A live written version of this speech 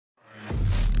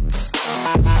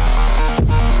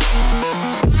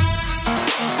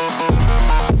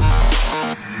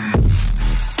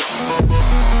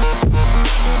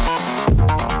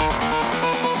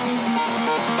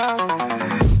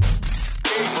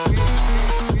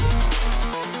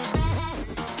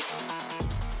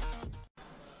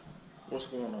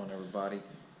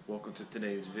Welcome to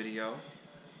today's video.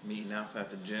 Meeting Alpha at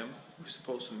the gym. We're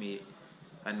supposed to meet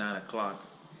at 9 o'clock.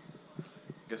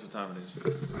 Guess what time it is?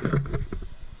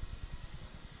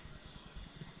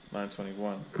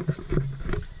 9:21.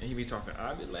 And he be talking,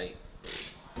 I'll be late.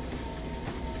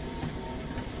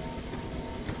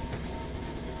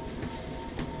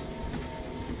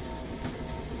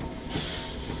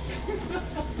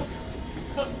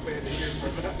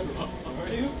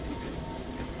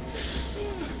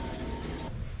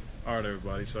 Alright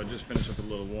everybody, so I just finished up a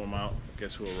little warm out.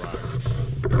 Guess who arrived?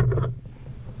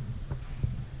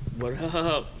 What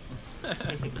up?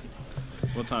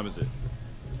 What time is it?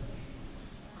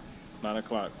 9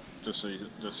 o'clock, just so you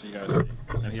guys see.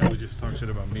 And he always just talks shit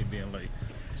about me being late.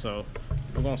 So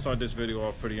we're gonna start this video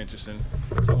off pretty interesting.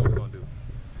 So what we're gonna do?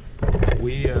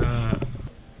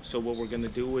 So what we're gonna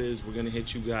do is we're gonna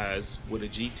hit you guys with a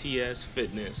GTS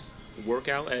Fitness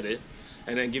workout edit,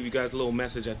 and then give you guys a little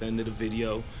message at the end of the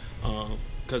video,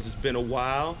 because it's been a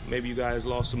while. Maybe you guys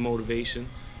lost some motivation,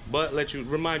 but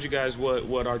remind you guys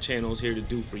what our channel is here to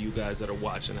do for you guys that are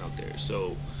watching out there.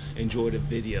 So enjoy the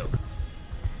video.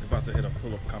 We're about to hit a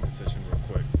pull-up competition real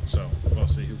quick, so we're gonna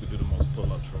see who can do the most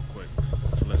pull-ups real quick.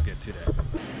 So let's get to that.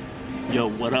 Yo,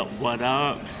 what up?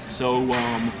 So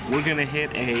we're gonna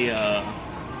hit a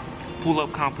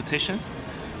pull-up competition.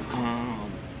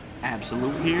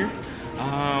 Absolute here.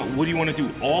 What do you want to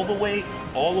do? All the way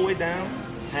down,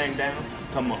 hang down,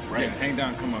 come up, right? Yeah, hang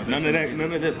down, come up. None of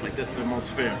this. Like this is the most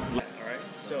fair. All right.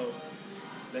 So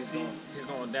let's see. He's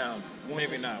going down.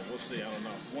 Maybe not. We'll see. I don't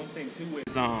know. One thing too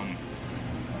is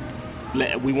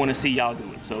we want to see y'all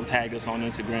do it. So tag us on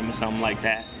Instagram or something like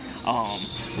that. A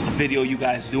video you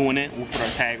guys doing it. We'll put our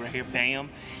tag right here. Bam.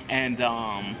 And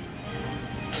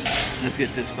let's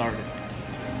get this started.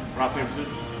 Rock, paper,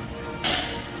 scissors.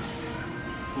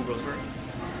 Who goes first?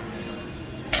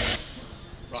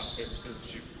 Rock, paper, scissors,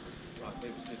 shoot. Rock,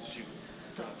 paper, scissors, shoot.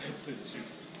 Rock, paper, scissors, shoot.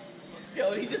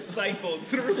 Yo, he just cycled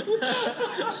through.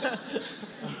 Alright,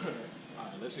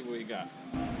 let's see what he got.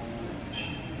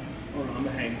 Hold on, I'm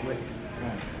gonna hang quick.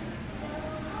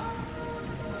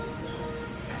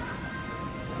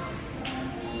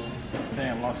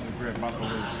 Damn, lost his grip, about to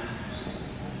lose.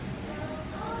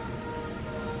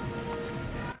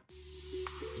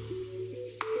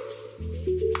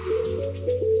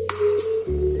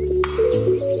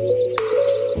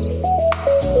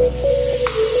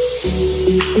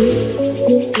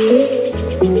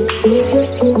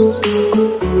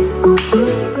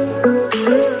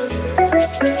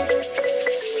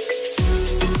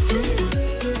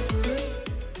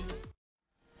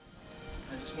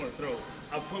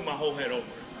 I'll put my whole head over.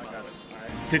 I got it. All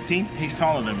right. 15? He's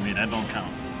taller than me, that don't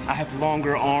count. I have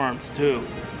longer arms too.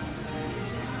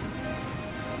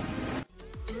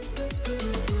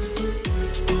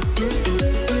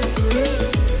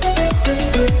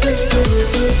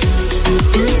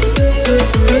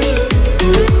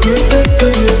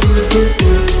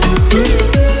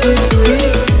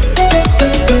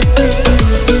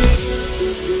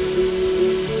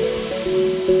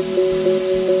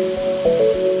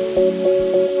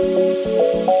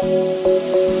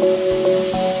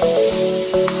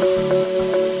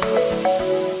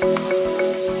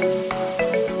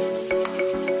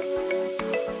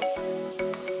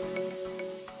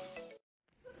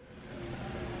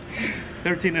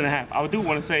 $13 and a half. I do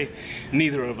want to say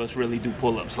neither of us really do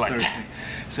pull-ups like that.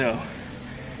 So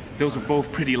those are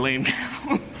both pretty lame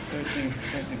counts. 13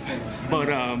 but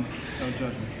don't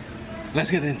judge me. let's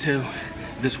get into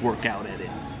this workout edit.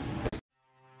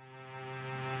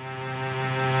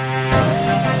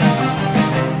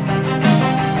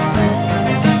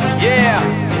 Yeah,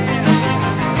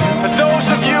 for those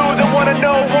of you that want to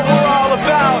know what we're all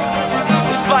about,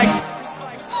 it's like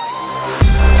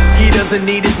he doesn't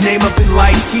need his name up in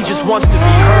lights, he just wants to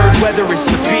be heard, whether it's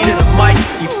the beat of the mic.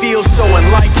 He feels so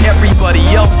unlike everybody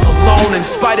else, alone, in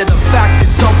spite of the fact that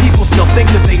some people still think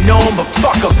that they know him, but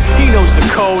fuck him, he knows the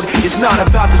code. It's not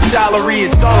about the salary,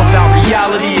 it's all about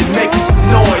reality and making some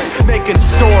noise, making a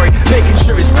story, making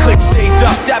sure his click stays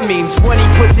up. That means when he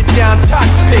puts it down, Todd's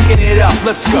picking it up.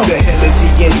 Let's go. Who the hell is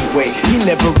he anyway? He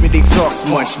never really talks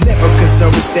much, never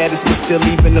concerned with status, but still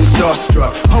leaving them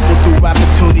starstruck. Humble through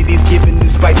opportunities given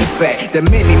despite the fact that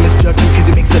many misjudge him cause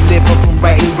he makes a living from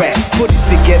writing raps. Put it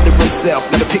together himself,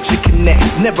 now the picture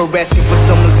connects. Never asking for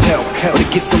someone's help or to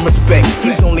get some respect.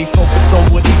 He's only focused on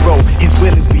what he wrote. His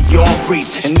will is beyond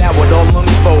reach, and now it all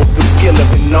unfolds through the skill of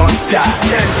an non-stop.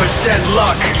 This is 10%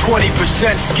 luck,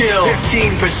 20% skill,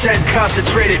 15%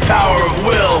 concentrated power of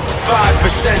will,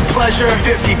 5% pleasure,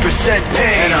 50%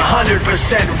 pain, and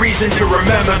 100% reason to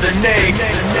remember the name.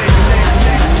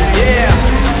 Yeah.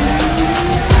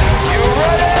 You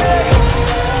ready?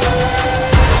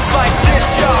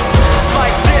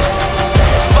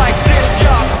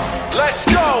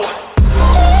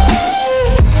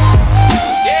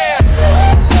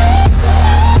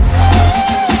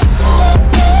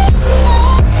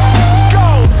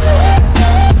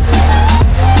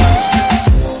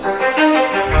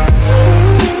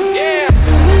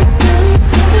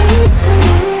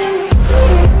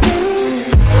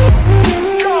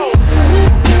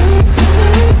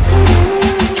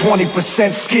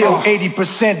 20% skill,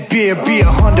 80% beer, be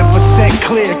 100%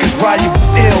 clear, cause Ryu was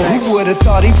ill. Who would've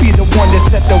thought he'd be the one that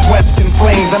set the West in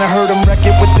flames? Then I heard him wreck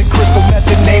it with the crystal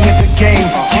method, name of the game.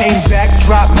 Came back,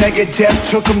 dropped Megadeth,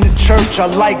 took him to church. I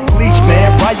like Bleach,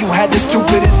 man. Ryu had the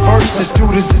stupidest verse, this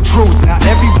dude is the truth. Now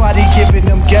everybody giving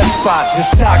him guest spots, his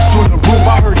stocks through the roof.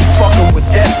 I heard he fucking with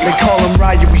S. They call him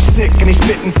Ryu, he's sick and he's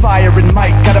spitting fire. And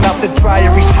Mike got him out the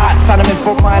dryer, he's hot. Found him in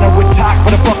Fort Minor with talk,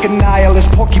 but a fucking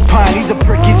nihilist porcupine. He's a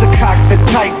prick, he's a cock. The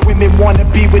type women wanna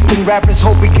be within rappers,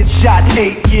 hope he gets shot.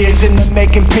 8 years in the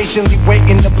making, patiently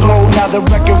waiting to blow. Now the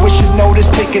record we should notice,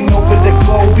 taking over the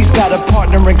globe. He's got a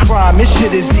partner in crime, his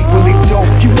shit is equally dope.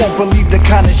 You won't believe the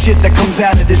kind of shit that comes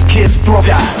out of this kid's throat.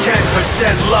 This is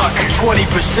 10% luck,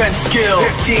 20% skill,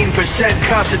 15%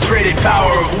 concentrated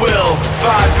power of will,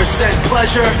 5%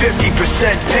 pleasure,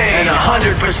 50% pain, and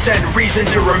 100% reason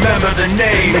to remember the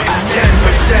name. This is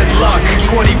 10% luck,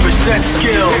 20%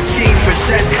 skill,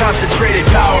 15% concentrated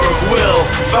power of will,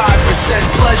 5%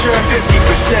 pleasure,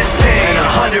 50% pain, and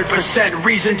 100%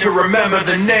 reason to remember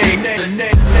the name.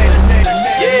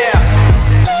 Yeah.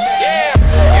 Yeah.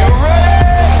 You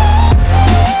ready?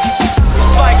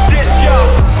 It's like this, yo.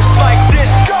 It's like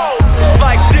this, go. It's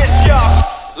like this, yo.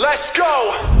 Let's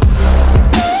go.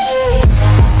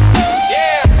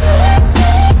 Yeah.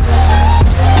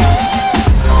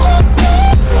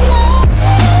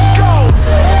 Go.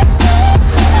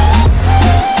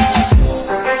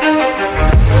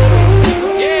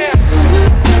 Yeah.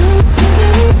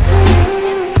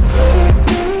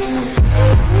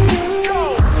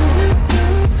 Go.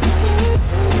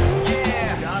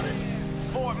 Yeah. Got it.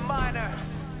 Fort Minor.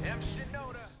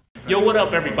 Yo, what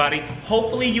up everybody?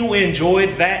 Hopefully you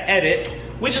enjoyed that edit.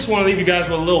 We just want to leave you guys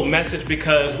with a little message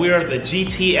because we are the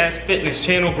GTS Fitness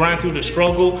channel, grind through the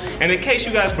struggle. And in case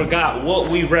you guys forgot what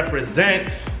we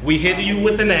represent, we hit you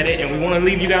with an edit and we want to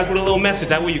leave you guys with a little message.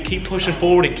 That way you keep pushing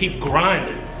forward and keep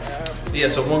grinding. Yeah,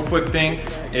 so one quick thing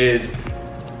is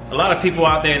a lot of people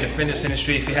out there in the fitness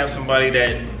industry, if you have somebody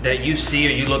that you see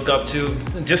or you look up to,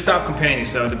 just stop comparing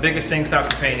yourself. The biggest thing, stop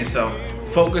comparing yourself.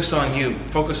 Focus on you,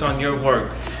 focus on your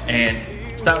work, and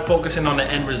stop focusing on the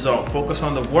end result. Focus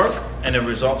on the work and the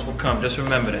results will come. Just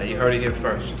remember that, you heard it here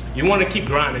first. You want to keep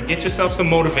grinding, get yourself some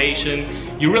motivation.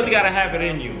 You really got to have it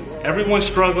in you. Everyone's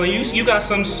struggling. You got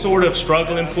some sort of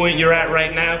struggling point you're at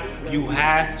right now. You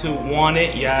have to want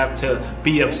it. You have to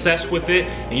be obsessed with it,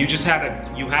 and you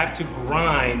have to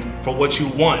grind for what you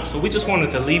want. So we just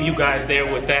wanted to leave you guys there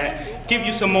with that. Give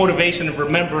you some motivation to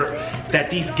remember that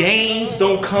these gains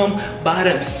don't come by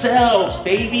themselves,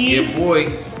 baby. Yeah,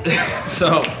 boy.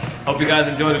 So, hope you guys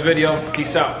enjoyed the video.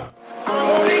 Peace out.